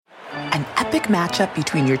An epic matchup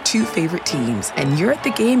between your two favorite teams, and you're at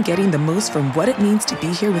the game getting the most from what it means to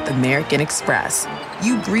be here with American Express.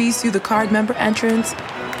 You breeze through the card member entrance,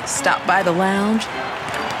 stop by the lounge.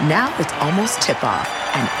 Now it's almost tip-off,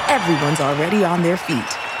 and everyone's already on their feet.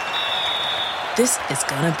 This is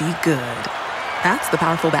gonna be good. That's the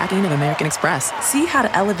powerful backing of American Express. See how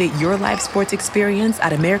to elevate your live sports experience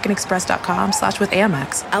at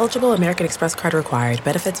americanexpress.com/withAmex. Eligible American Express card required.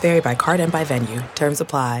 Benefits vary by card and by venue. Terms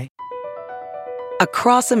apply.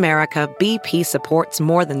 Across America, BP supports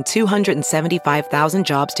more than 275,000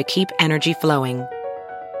 jobs to keep energy flowing.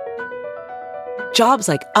 Jobs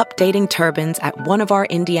like updating turbines at one of our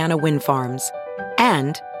Indiana wind farms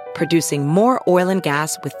and producing more oil and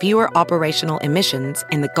gas with fewer operational emissions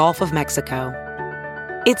in the Gulf of Mexico.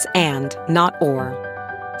 It's and, not or.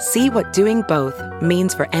 See what doing both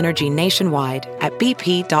means for energy nationwide at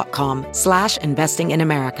bp.com/investing in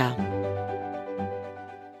America.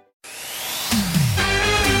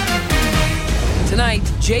 Tonight,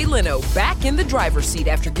 Jay Leno back in the driver's seat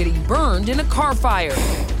after getting burned in a car fire.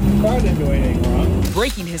 Car didn't do anything wrong.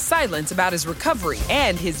 Breaking his silence about his recovery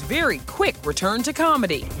and his very quick return to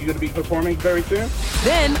comedy. You going to be performing very soon?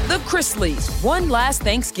 Then, the Chrisleys, one last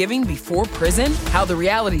Thanksgiving before prison. How the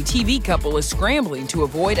reality TV couple is scrambling to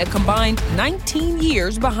avoid a combined 19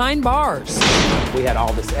 years behind bars. We had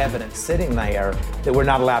all this evidence sitting there that we're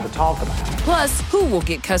not allowed to talk about. Plus, who will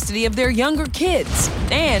get custody of their younger kids?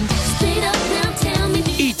 And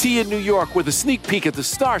E.T. in New York with a sneak peek at the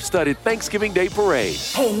star-studded Thanksgiving Day Parade.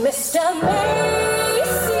 Hey, Mr.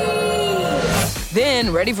 Macy.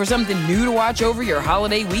 Then, ready for something new to watch over your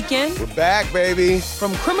holiday weekend? We're back, baby.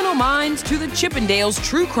 From Criminal Minds to the Chippendales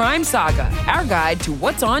True Crime Saga, our guide to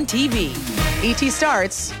what's on TV. E.T.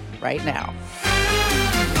 starts right now.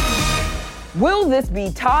 Will this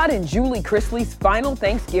be Todd and Julie Chrisley's final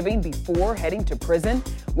Thanksgiving before heading to prison?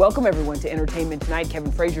 Welcome, everyone, to Entertainment Tonight.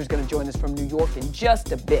 Kevin Frazier is going to join us from New York in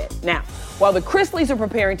just a bit. Now, while the Chrisleys are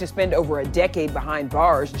preparing to spend over a decade behind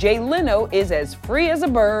bars, Jay Leno is as free as a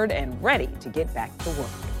bird and ready to get back to work.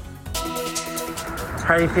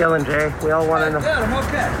 How are you feeling, Jay? We all want to know. Good, I'm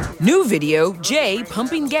okay. New video, Jay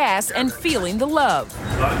pumping gas and feeling the love.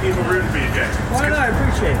 A lot of people rooting for you, Jay. Why not? I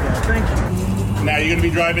appreciate that. Thank you. Now, you're going to be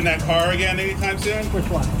driving that car again anytime soon? Which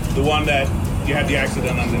one? The one that you had the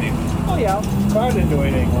accident underneath. Oh, yeah. Car didn't do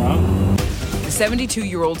anything wrong. The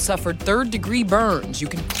 72-year-old suffered third-degree burns. You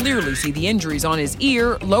can clearly see the injuries on his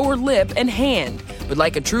ear, lower lip, and hand. But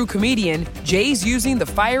like a true comedian, Jay's using the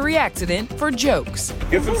fiery accident for jokes.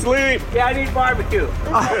 Get some sleep. Yeah, I need barbecue.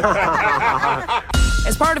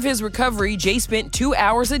 As part of his recovery, Jay spent 2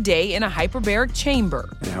 hours a day in a hyperbaric chamber.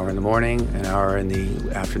 An hour in the morning, an hour in the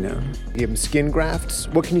afternoon. You give him skin grafts.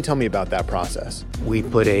 What can you tell me about that process? We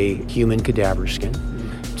put a human cadaver skin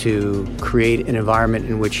to create an environment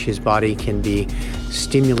in which his body can be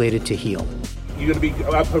stimulated to heal. You going to be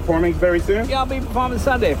performing very soon? Yeah, I'll be performing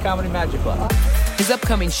Sunday at Comedy Magic Club. His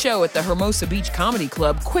upcoming show at the Hermosa Beach Comedy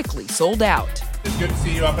Club quickly sold out. It's good to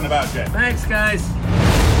see you up and about, Jay. Thanks, guys.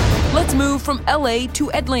 Let's move from LA to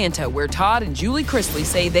Atlanta, where Todd and Julie Chrisley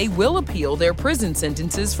say they will appeal their prison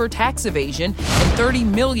sentences for tax evasion and $30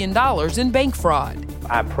 million in bank fraud.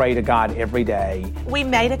 I pray to God every day. We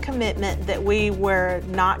made a commitment that we were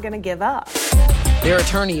not going to give up. Their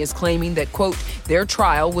attorney is claiming that, quote, their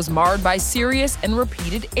trial was marred by serious and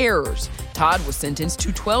repeated errors. Todd was sentenced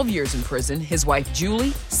to 12 years in prison, his wife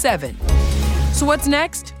Julie, 7. So what's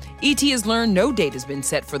next? E.T. has learned no date has been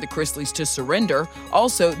set for the Chrisleys to surrender.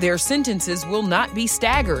 Also, their sentences will not be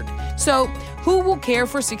staggered. So, who will care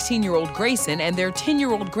for 16-year-old Grayson and their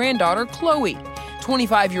 10-year-old granddaughter, Chloe?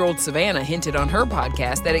 25-year-old Savannah hinted on her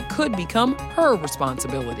podcast that it could become her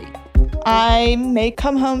responsibility. I may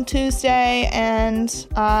come home Tuesday and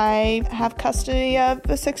I have custody of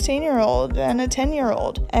a 16-year-old and a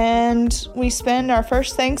 10-year-old. And we spend our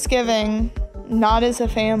first Thanksgiving not as a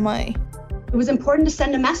family. It was important to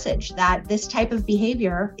send a message that this type of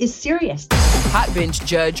behavior is serious. Hot bench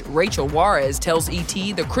judge Rachel Juarez tells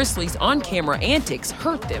E.T. the Chrisleys' on-camera antics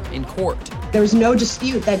hurt them in court. There was no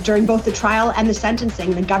dispute that during both the trial and the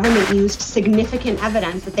sentencing, the government used significant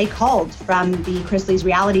evidence that they culled from the Chrisleys'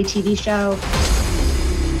 reality TV show.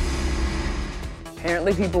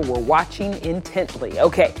 Apparently people were watching intently.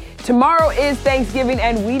 Okay, tomorrow is Thanksgiving,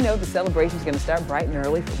 and we know the celebration is going to start bright and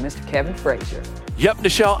early for Mr. Kevin Frazier. Yep,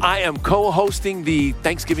 Nichelle, I am co-hosting the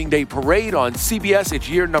Thanksgiving Day Parade on CBS. It's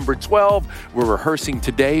year number 12. We're rehearsing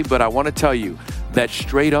today, but I want to tell you that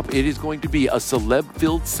straight up, it is going to be a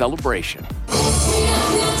celeb-filled celebration.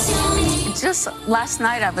 Just last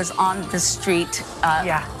night, I was on the street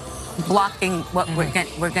blocking what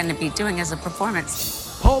we're going to be doing as a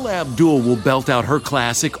performance. Paula Abdul will belt out her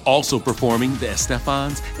classic, also performing the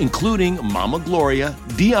Estefans, including Mama Gloria,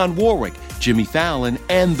 Dionne Warwick, Jimmy Fallon,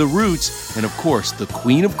 and The Roots, and of course, the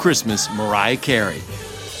Queen of Christmas, Mariah Carey.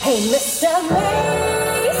 Hey, Mr.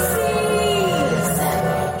 Macy's.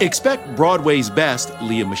 Expect Broadway's best,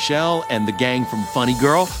 Leah Michele and the gang from Funny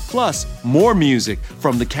Girl, plus more music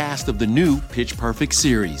from the cast of the new Pitch Perfect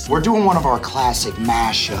series. We're doing one of our classic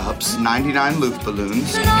mashups, 99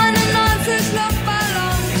 Luftballons,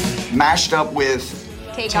 mashed up with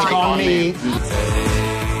Take on Me.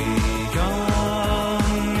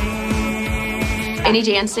 Any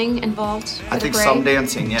dancing involved? I think some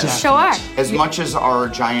dancing, yes. Sure. As much as our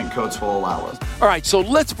giant coats will allow us. All right, so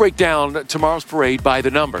let's break down tomorrow's parade by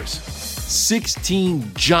the numbers.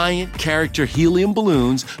 16 giant character helium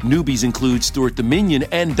balloons. Newbies include Stuart the Minion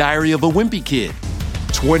and Diary of a Wimpy Kid.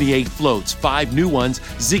 28 floats, 5 new ones.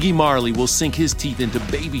 Ziggy Marley will sink his teeth into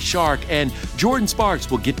Baby Shark, and Jordan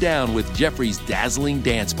Sparks will get down with Jeffrey's dazzling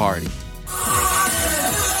dance party.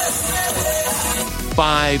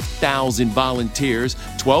 5,000 volunteers,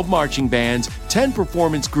 12 marching bands, 10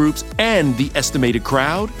 performance groups, and the estimated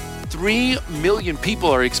crowd. 3 million people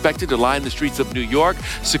are expected to line the streets of New York.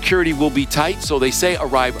 Security will be tight, so they say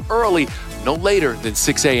arrive early, no later than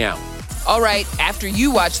 6 a.m. All right, after you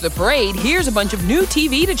watch the parade, here's a bunch of new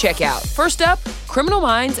TV to check out. First up, Criminal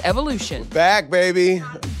Minds Evolution. Back, baby.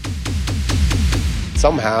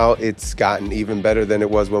 Somehow it's gotten even better than it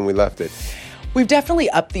was when we left it. We've definitely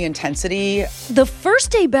upped the intensity. The first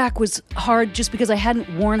day back was hard just because I hadn't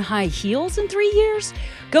worn high heels in 3 years.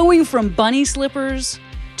 Going from bunny slippers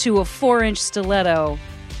to a 4-inch stiletto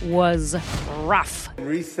was rough.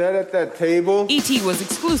 Reset at that table. E.T. was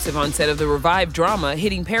exclusive on set of the revived drama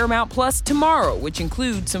hitting Paramount Plus tomorrow, which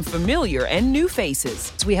includes some familiar and new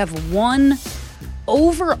faces. We have one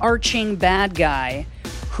overarching bad guy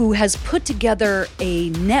who has put together a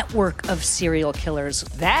network of serial killers.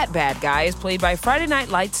 That bad guy is played by Friday Night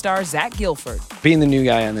Lights star Zach Gilford. Being the new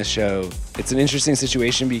guy on this show, it's an interesting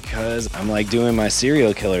situation because I'm like doing my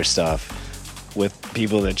serial killer stuff with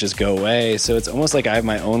people that just go away. So it's almost like I have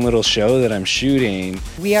my own little show that I'm shooting.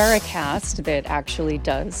 We are a cast that actually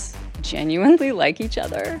does genuinely like each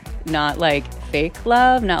other. Not like fake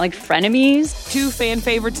love, not like frenemies. 2 fan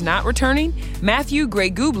favorites not returning, Matthew Gray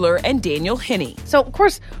Gubler and Daniel Henney. So, of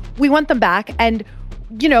course, we want them back. And,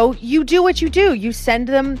 you know, you do what you do. You send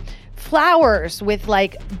them flowers with,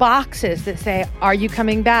 like, boxes that say, are you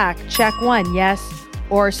coming back? Check 1, yes,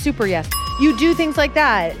 or super yes. You do things like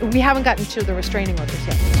that. We haven't gotten to the restraining orders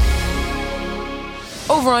yet.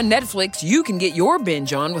 Over on Netflix, you can get your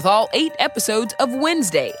binge on with all 8 episodes of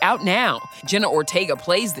Wednesday, out now. Jenna Ortega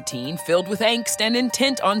plays the teen filled with angst and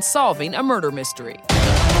intent on solving a murder mystery.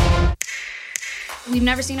 We've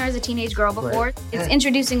never seen her as a teenage girl before. Right. It's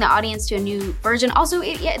introducing the audience to a new version. Also,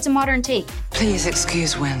 it's a modern take. Please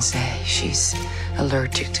excuse Wednesday. She's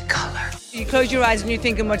allergic to color. You close your eyes and you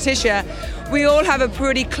think of Morticia. We all have a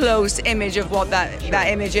pretty close image of what that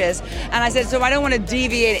image is. And I said, so I don't want to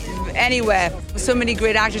deviate anywhere. So many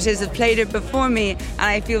great actresses have played it before me, and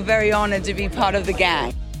I feel very honored to be part of the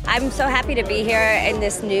gang. I'm so happy to be here in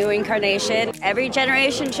this new incarnation. Every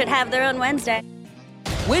generation should have their own Wednesday.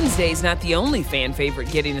 Wednesday's not the only fan favorite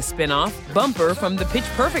getting a spin-off. Bumper from the Pitch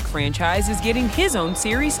Perfect franchise is getting his own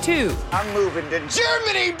series too. I'm moving to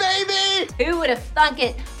Germany, baby! Who would have thunk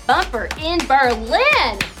it? Bumper in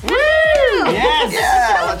Berlin! Woo! Yes!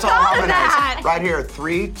 Yeah, let's all harmonize. Right here,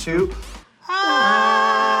 3, 2,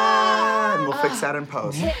 and we'll fix that in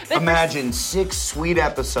post. Imagine 6 sweet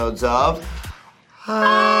episodes of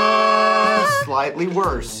slightly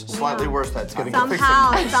worse that time.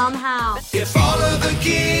 Somehow. If all of the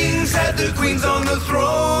kings had the queens on the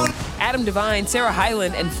throne. Adam Devine, Sarah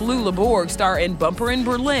Hyland, and Flula Borg star in Bumper in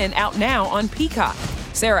Berlin, out now on Peacock.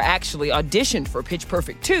 Sarah actually auditioned for Pitch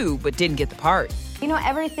Perfect 2, but didn't get the part. You know,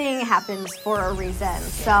 everything happens for a reason,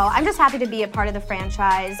 so I'm just happy to be a part of the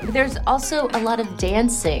franchise. But there's also a lot of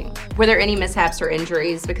dancing. Were there any mishaps or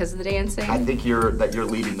injuries because of the dancing? I think you're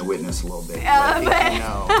leading the witness a little bit.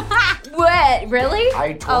 No. What, really?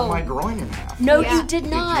 I tore my groin in half. No, you did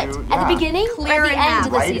not. At the beginning or at the end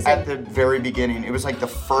of the season? Right at the very beginning. It was like the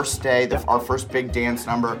first day, our first big dance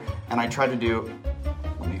number, and I tried to do,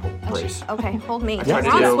 let me hold, brace. Okay, hold me. We're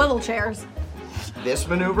on swivel chairs. This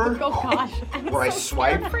maneuver, oh gosh, where I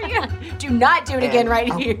swipe. For you. Do not do it again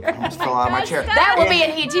right here. I almost fell out of my chair. That will be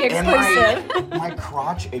an ET exclusive. My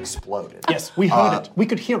crotch exploded. Yes, we heard it. We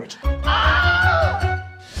could hear it.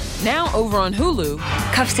 Now over on Hulu.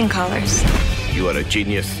 Cuffs and collars. You are a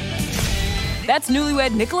genius. That's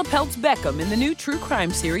newlywed Nicola Peltz Beckham in the new true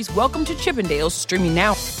crime series Welcome to Chippendales, streaming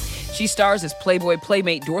now. She stars as Playboy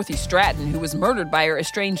playmate Dorothy Stratton, who was murdered by her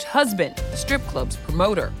estranged husband, the strip club's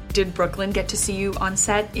promoter. Did Brooklyn get to see you on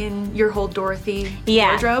set in your whole Dorothy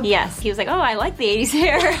wardrobe? Yes. He was like, oh, I like the 80s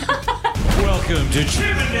hair. Welcome to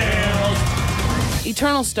Chippendales.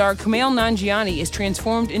 Eternal star Kumail Nanjiani is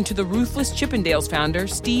transformed into the ruthless Chippendales founder,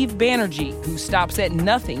 Steve Banerjee, who stops at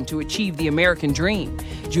nothing to achieve the American dream.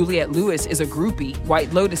 Juliette Lewis is a groupie.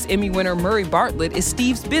 White Lotus Emmy winner Murray Bartlett is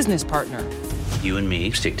Steve's business partner. You and me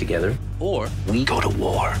stick together, or we go to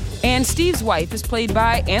war. And Steve's wife is played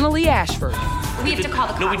by Annalee Ashford. We have to call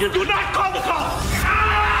the cops. No, we do not call the cops!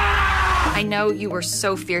 I know you were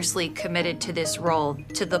so fiercely committed to this role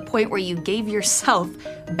to the point where you gave yourself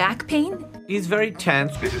back pain? He's very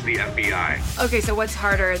tense. This is the FBI. Okay, so what's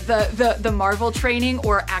harder, the Marvel training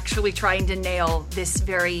or actually trying to nail this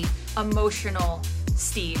very emotional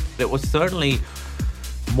Steve? It was certainly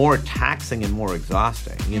more taxing and more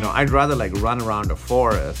exhausting. You know, I'd rather like run around a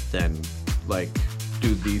forest than like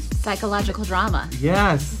do these psychological drama.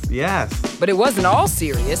 Yes. But it wasn't all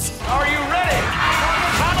serious. Are you ready?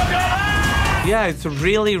 Yeah, it's a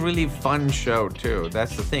really, really fun show too.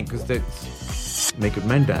 That's the thing, because it's naked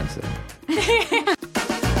men dancing.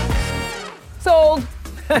 Sold.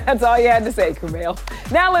 That's all you had to say, Kumail.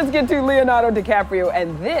 Now let's get to Leonardo DiCaprio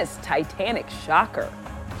and this Titanic shocker.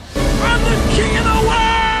 I'm the king of the world!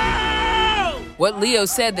 What Leo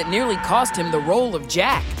said that nearly cost him the role of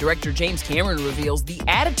Jack. Director James Cameron reveals the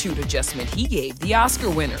attitude adjustment he gave the Oscar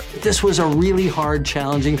winner. This was a really hard,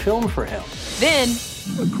 challenging film for him. Then,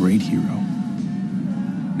 a great hero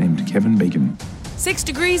named Kevin Bacon. 6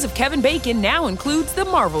 Degrees of Kevin Bacon now includes the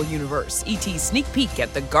Marvel Universe. E.T.'s sneak peek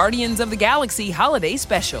at the Guardians of the Galaxy holiday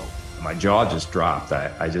special. My jaw just dropped.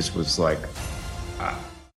 I just was like,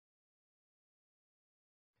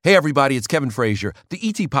 Hey everybody, it's Kevin Frazier. The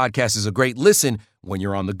ET Podcast is a great listen when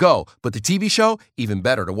you're on the go, but the TV show, even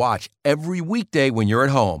better to watch every weekday when you're at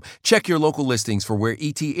home. Check your local listings for where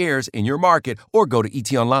ET airs in your market or go to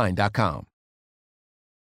etonline.com.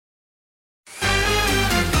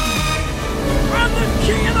 I'm the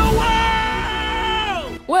king of the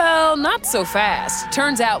world! Well, not so fast.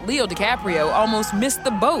 Turns out Leo DiCaprio almost missed the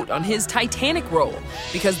boat on his Titanic role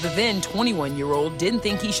because the then 21-year-old didn't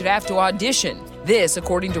think he should have to audition. This,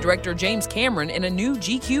 according to director James Cameron in a new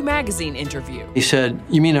GQ magazine interview. He said,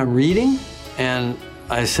 "You mean I'm reading?" And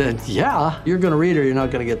I said, "Yeah, you're going to read or you're not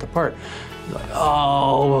going to get the part." He's like,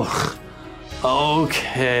 "Oh,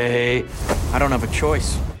 okay." I don't have a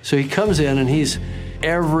choice. So he comes in and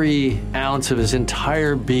every ounce of his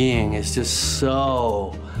entire being is just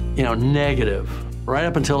so, negative, right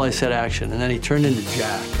up until I said action. And then he turned into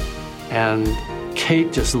Jack. And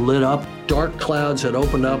Kate just lit up. Dark clouds had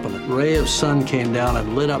opened up and a ray of sun came down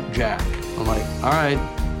and lit up Jack. I'm like, all right,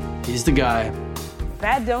 he's the guy.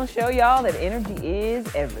 That don't show y'all that energy is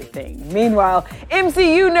everything. Meanwhile,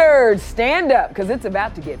 MCU nerds, stand up, because it's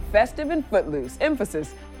about to get festive and footloose.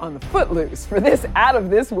 Emphasis on the footloose for this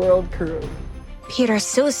out-of-this-world crew. Peter's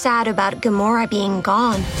so sad about Gamora being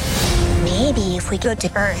gone. Maybe if we go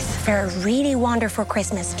to Earth for a really wonderful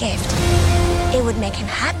Christmas gift, it would make him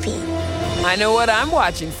happy. I know what I'm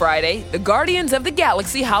watching Friday. The Guardians of the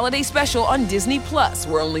Galaxy holiday special on Disney+,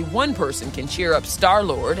 where only one person can cheer up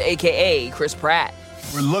Star-Lord, a.k.a. Chris Pratt.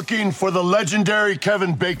 We're looking for the legendary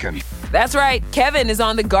Kevin Bacon. That's right, Kevin is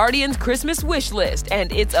on the Guardians Christmas wish list,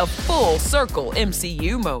 and it's a full circle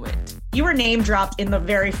MCU moment. You were name dropped in the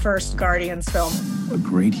very first Guardians film. A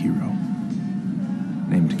great hero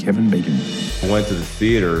named Kevin Bacon. I went to the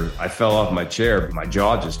theater. I fell off my chair. My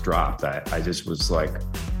jaw just dropped. I just was like,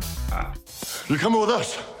 You're coming with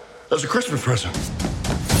us as a Christmas present.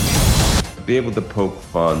 Be able to poke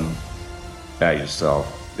fun at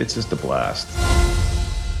yourself. It's just a blast.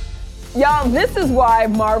 Y'all, this is why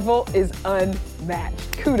Marvel is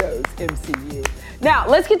unmatched. Kudos, MCU. Now,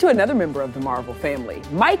 let's get to another member of the Marvel family,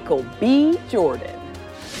 Michael B. Jordan.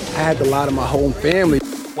 I had to lie to my whole family.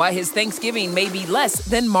 Why his Thanksgiving may be less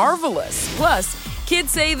than marvelous. Plus,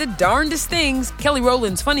 kids say the darndest things. Kelly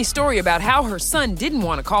Rowland's funny story about how her son didn't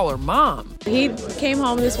want to call her mom. He came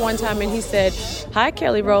home this one time and he said, "Hi,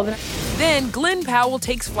 Kelly Rowland." Then Glenn Powell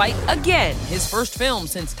takes flight again, his first film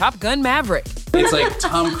since Top Gun Maverick. It's like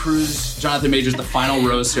Tom Cruise, Jonathan Majors, the final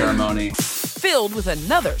rose ceremony. Filled with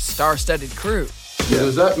another star-studded crew. Yeah,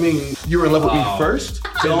 does that mean you were in love with me first?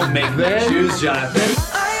 Don't make me choose, Jonathan.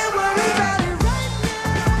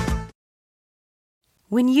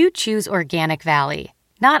 When you choose Organic Valley,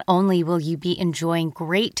 not only will you be enjoying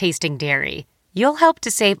great tasting dairy, you'll help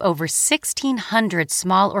to save over 1,600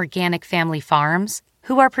 small organic family farms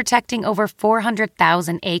who are protecting over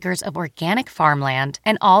 400,000 acres of organic farmland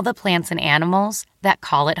and all the plants and animals that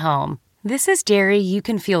call it home. This is dairy you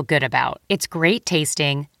can feel good about. It's great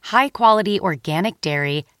tasting, high-quality organic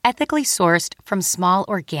dairy, ethically sourced from small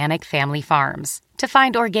organic family farms. To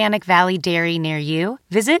find Organic Valley Dairy near you,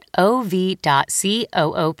 visit ov.coop.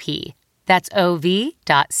 That's ov.coop.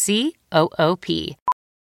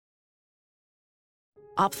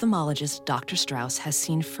 Ophthalmologist Dr. Strauss has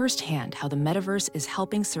seen firsthand how the metaverse is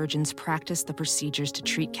helping surgeons practice the procedures to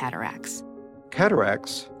treat cataracts.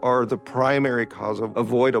 Cataracts are the primary cause of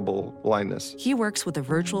avoidable blindness. He works with a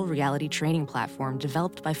virtual reality training platform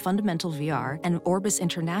developed by Fundamental VR and Orbis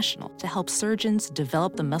International to help surgeons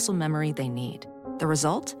develop the muscle memory they need. The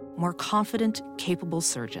result? More confident, capable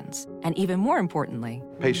surgeons. And even more importantly,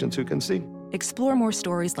 patients who can see. Explore more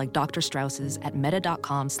stories like Dr. Strauss's at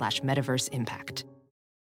meta.com/metaverseimpact.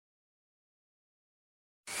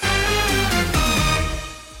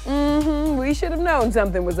 We should have known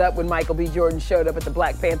something was up when Michael B. Jordan showed up at the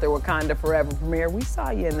Black Panther Wakanda Forever premiere. We saw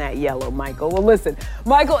you in that yellow, Michael. Well, listen,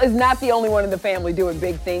 Michael is not the only one in the family doing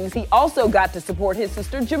big things. He also got to support his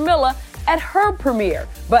sister Jamila at her premiere.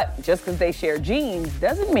 But just because they share genes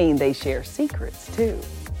doesn't mean they share secrets, too.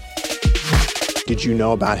 Did you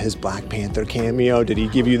know about his Black Panther cameo? Did he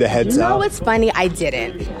give you the heads up? No, it's funny, I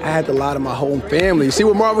didn't. I had to lie to my whole family. See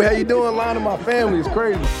what Marvel, how you doing? Lying to my family is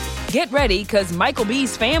crazy. Get ready, because Michael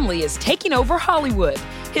B.'s family is taking over Hollywood.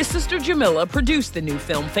 His sister Jamila produced the new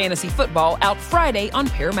film Fantasy Football out Friday on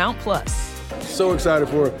Paramount+. So excited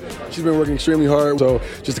for her. She's been working extremely hard. So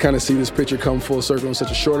just to kind of see this picture come full circle in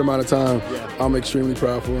such a short amount of time, I'm extremely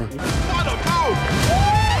proud for her.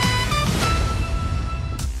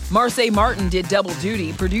 Marsai Martin did double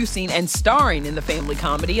duty, producing and starring in the family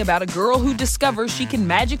comedy about a girl who discovers she can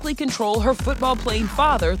magically control her football-playing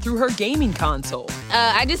father through her gaming console.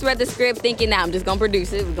 I just read the script thinking, nah, I'm just going to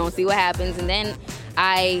produce it. We're going to see what happens. And then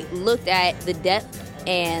I looked at the depth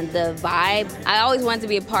and the vibe. I always wanted to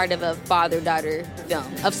be a part of a father-daughter film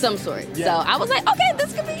of some sort. Yeah. So I was like, okay,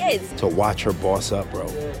 this could be it. To watch her boss up, bro,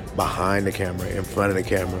 behind the camera, in front of the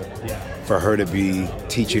camera, for her to be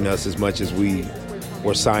teaching us as much as we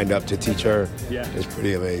were signed up to teach her is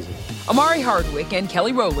pretty amazing. Amari Hardwick and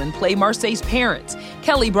Kelly Rowland play Marsai's parents.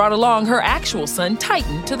 Kelly brought along her actual son,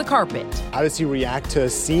 Titan, to the carpet. How does he react to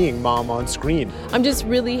seeing mom on screen? I'm just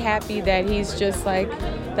really happy that he's just like,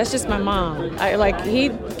 that's just my mom. He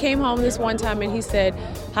came home this one time and he said,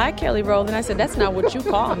 hi, Kelly Rowland. I said, that's not what you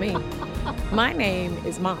call me. My name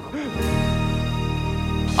is Mom.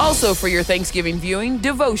 Also for your Thanksgiving viewing,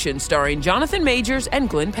 Devotion, starring Jonathan Majors and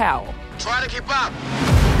Glenn Powell. Try to keep up.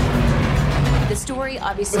 The story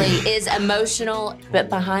obviously is emotional, but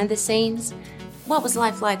behind the scenes, what was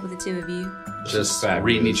life like with the two of you? Just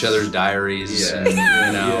reading each other's diaries and, you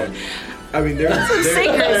know. I mean, there's some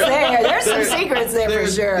secrets there. There's some secrets there for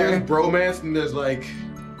sure. There's bromance and there's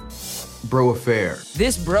bro affair.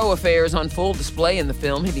 This bro affair is on full display in the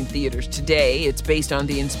film hitting theaters today. It's based on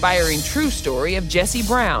the inspiring true story of Jesse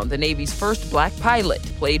Brown, the Navy's first black pilot,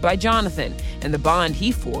 played by Jonathan, and the bond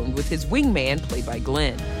he formed with his wingman, played by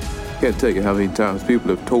Glenn. Can't tell you how many times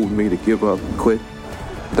people have told me to give up, quit,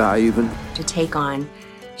 die even. To take on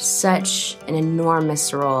such an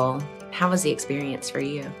enormous role, how was the experience for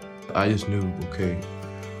you? I just knew, okay,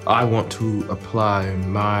 I want to apply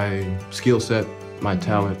my skill set, my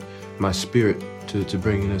talent, my spirit to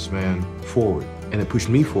bringing this man forward. And it pushed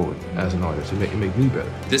me forward as an artist. It made me better.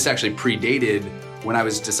 This actually predated when I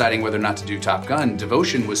was deciding whether or not to do Top Gun.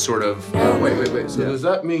 Devotion was sort of... Wait. So does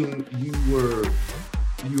that mean you were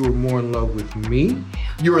more in love with me?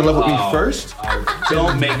 You were in love with me first?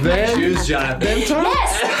 Don't make me choose Jonathan.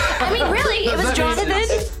 Yes! I mean, really, it was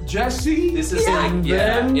Jonathan. Jesse? This is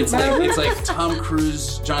it's like Tom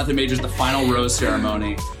Cruise, Jonathan Majors, the final rose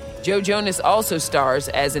ceremony. Joe Jonas also stars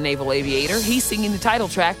as a naval aviator. He's singing the title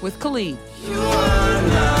track with Khalid.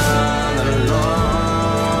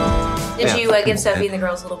 Did you give Sophie and the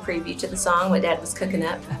girls a little preview to the song, what Dad was cooking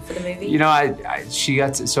up for the movie? You know,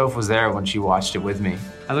 Soph was there when she watched it with me.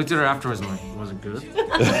 I looked at her afterwards and I'm like, was it good?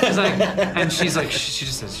 And she's like, she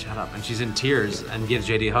just says, shut up. And she's in tears and gives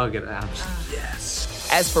JD a hug. And I'm just like, yes.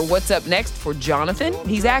 As for what's up next for Jonathan,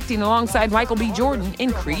 he's acting alongside Michael B. Jordan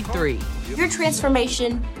in Creed 3. Your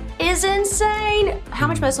transformation is insane. How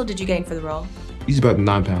much muscle did you gain for the role? He's about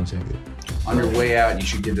 9 pounds heavy. On your way out, you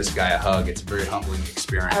should give this guy a hug. It's a very humbling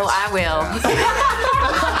experience. Oh, I will.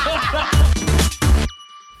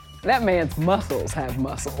 That man's muscles have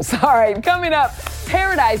muscles. All right, coming up,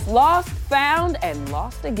 Paradise Lost, Found, and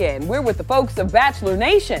Lost Again. We're with the folks of Bachelor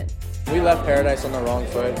Nation. We left Paradise on the wrong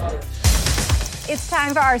foot. It's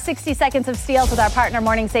time for our 60 seconds of steals with our partner,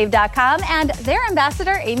 MorningSave.com, and their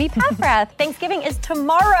ambassador, Amy Paffrath. Thanksgiving is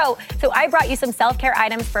tomorrow, so I brought you some self-care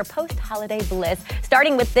items for post-holiday bliss,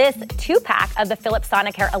 starting with this 2-pack of the Philips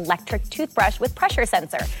Sonicare electric toothbrush with pressure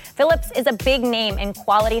sensor. Philips is a big name in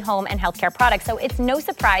quality home and healthcare products, so it's no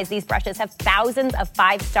surprise these brushes have thousands of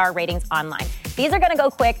 5-star ratings online. These are going to go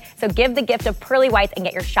quick, so give the gift of pearly whites and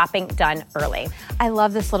get your shopping done early. I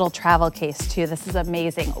love this little travel case, too. This is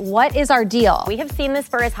amazing. What is our deal? We have seen this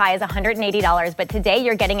for as high as $180, but today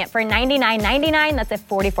you're getting it for $99.99. That's a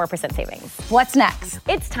 44% savings. What's next?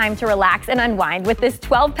 It's time to relax and unwind with this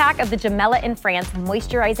 12-pack of the Gemella in France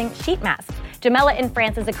moisturizing sheet masks. Gemella in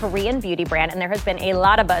France is a Korean beauty brand, and there has been a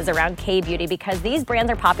lot of buzz around K-beauty because these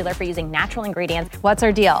brands are popular for using natural ingredients. What's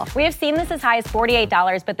our deal? We have seen this as high as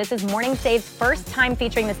 $48, but this is Morning Save's first time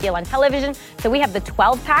featuring this deal on television. So we have the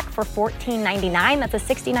 12-pack for $14.99. That's a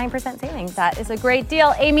 69% savings. That is a great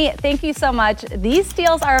deal. Amy, thank you so much. These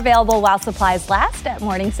deals are available while supplies last at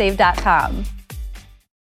MorningSave.com.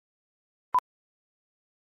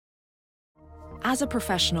 As a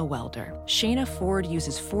professional welder, Shayna Ford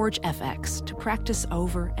uses Forge FX to practice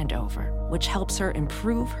over and over, which helps her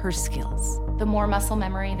improve her skills. The more muscle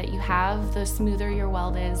memory that you have, the smoother your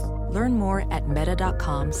weld is. Learn more at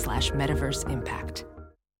meta.com/metaverseimpact.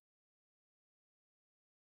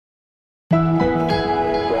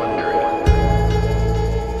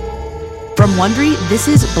 From Wondery, this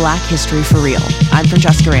is Black History for Real. I'm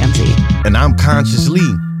Francesca Ramsey. And I'm Conscious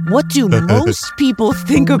Lee. What do most people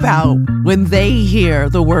think about when they hear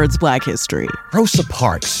the words Black History? Rosa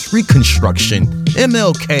Parks, Reconstruction,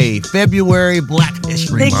 MLK, February, Black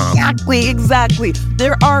History Month. Exactly.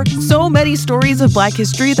 There are so many stories of Black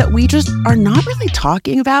history that we just are not really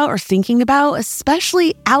talking about or thinking about,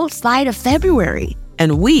 especially outside of February.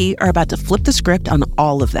 And we are about to flip the script on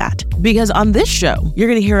all of that. Because on this show, you're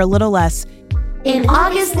going to hear a little less, in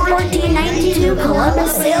August 1492,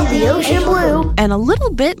 Columbus sailed the ocean blue. And a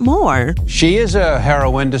little bit more. She is a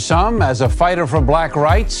heroine to some. As a fighter for black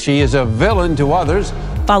rights, she is a villain to others.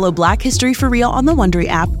 Follow Black History for Real on the Wondery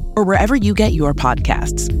app or wherever you get your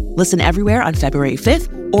podcasts. Listen everywhere on February 5th,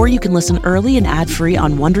 or you can listen early and ad-free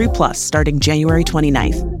on Wondery Plus starting January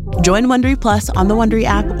 29th. Join Wondery Plus on the Wondery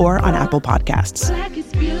app or on Apple Podcasts.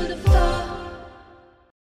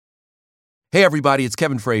 Hey everybody, it's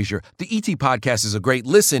Kevin Frazier. The ET Podcast is a great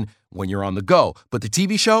listen when you're on the go, but the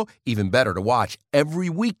TV show, even better to watch every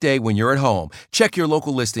weekday when you're at home. Check your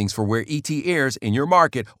local listings for where ET airs in your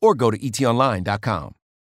market or go to etonline.com.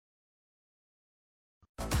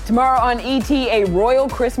 Tomorrow on ET, a royal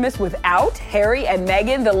Christmas without Harry and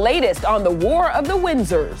Meghan, the latest on the War of the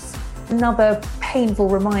Windsors. Another painful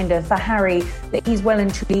reminder for Harry that he's well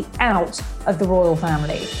and truly out of the royal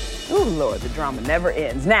family. Oh, Lord, the drama never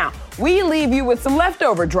ends. Now, we leave you with some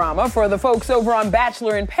leftover drama for the folks over on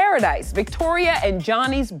Bachelor in Paradise, Victoria and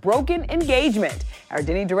Johnny's broken engagement. Our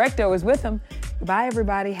Denny Directo is with them. Goodbye,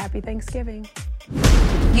 everybody. Happy Thanksgiving.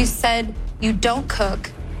 You said you don't cook,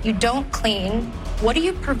 you don't clean. What do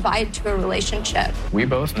you provide to a relationship? We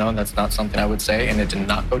both know that's not something I would say, and it did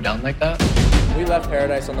not go down like that. We left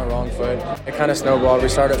Paradise on the wrong foot. It kind of snowballed. We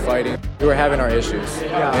started fighting. We were having our issues,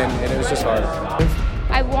 and it was just hard.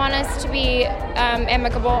 I want us to be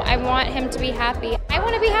amicable. I want him to be happy. I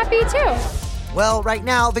want to be happy too. Well, right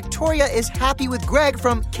now, Victoria is happy with Greg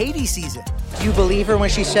from Katie's season. Do you believe her when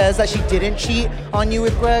she says that she didn't cheat on you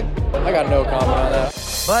with Greg? I got no comment on that.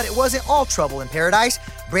 But it wasn't all trouble in Paradise.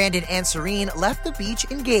 Brandon and Serene left the beach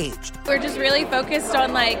engaged. We're just really focused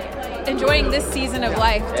on enjoying this season of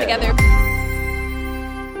life together.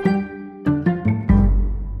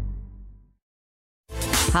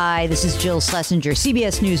 Hi, this is Jill Schlesinger,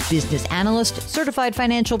 CBS News business analyst, certified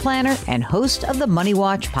financial planner, and host of the Money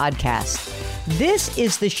Watch podcast. This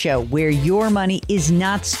is the show where your money is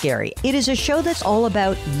not scary. It is a show that's all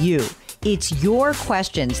about you. It's your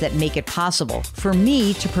questions that make it possible for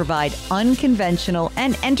me to provide unconventional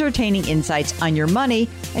and entertaining insights on your money,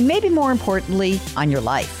 and maybe more importantly, on your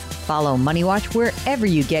life. Follow Money Watch wherever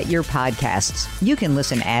you get your podcasts. You can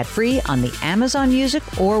listen ad-free on the Amazon Music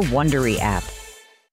or Wondery app.